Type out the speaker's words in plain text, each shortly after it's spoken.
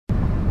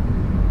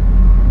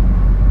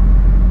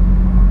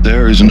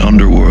There is an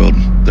underworld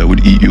that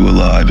would eat you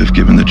alive if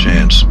given the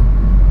chance.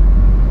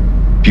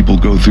 People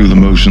go through the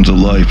motions of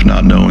life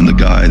not knowing the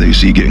guy they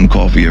see getting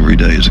coffee every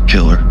day is a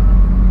killer.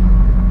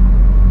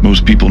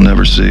 Most people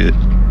never see it.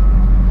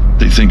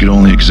 They think it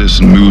only exists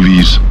in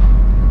movies,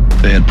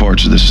 bad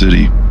parts of the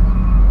city,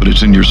 but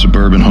it's in your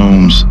suburban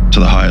homes to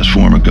the highest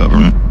form of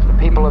government. The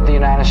people of the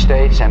United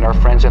States and our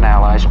friends and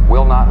allies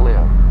will not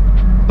live.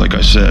 Like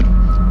I said,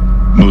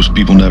 most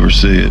people never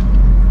see it,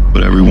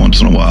 but every once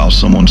in a while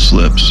someone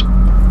slips.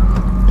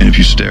 And if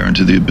you stare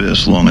into the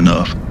abyss long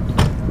enough,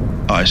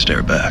 I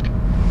stare back.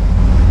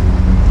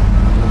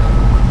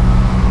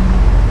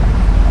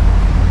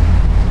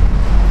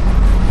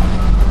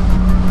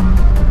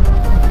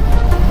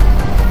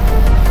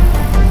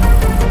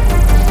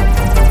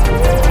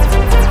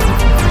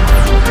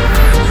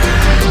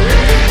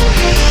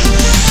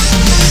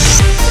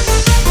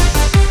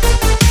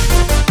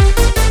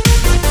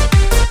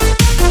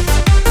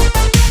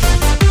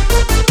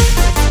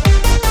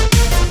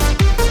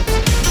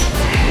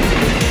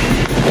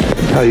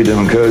 How you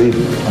doing, Cody?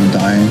 I'm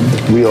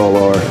dying. We all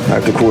are.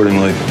 Act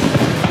accordingly.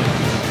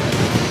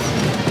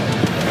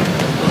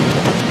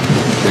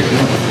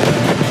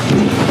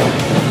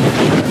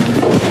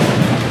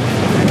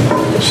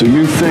 So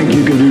you think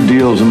you can do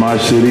deals in my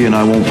city and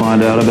I won't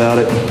find out about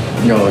it?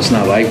 No, it's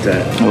not like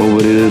that. Oh,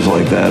 but it is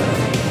like that.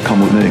 Come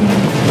with me.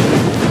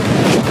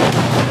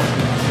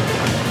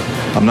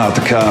 I'm not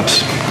the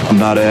cops. I'm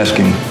not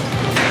asking.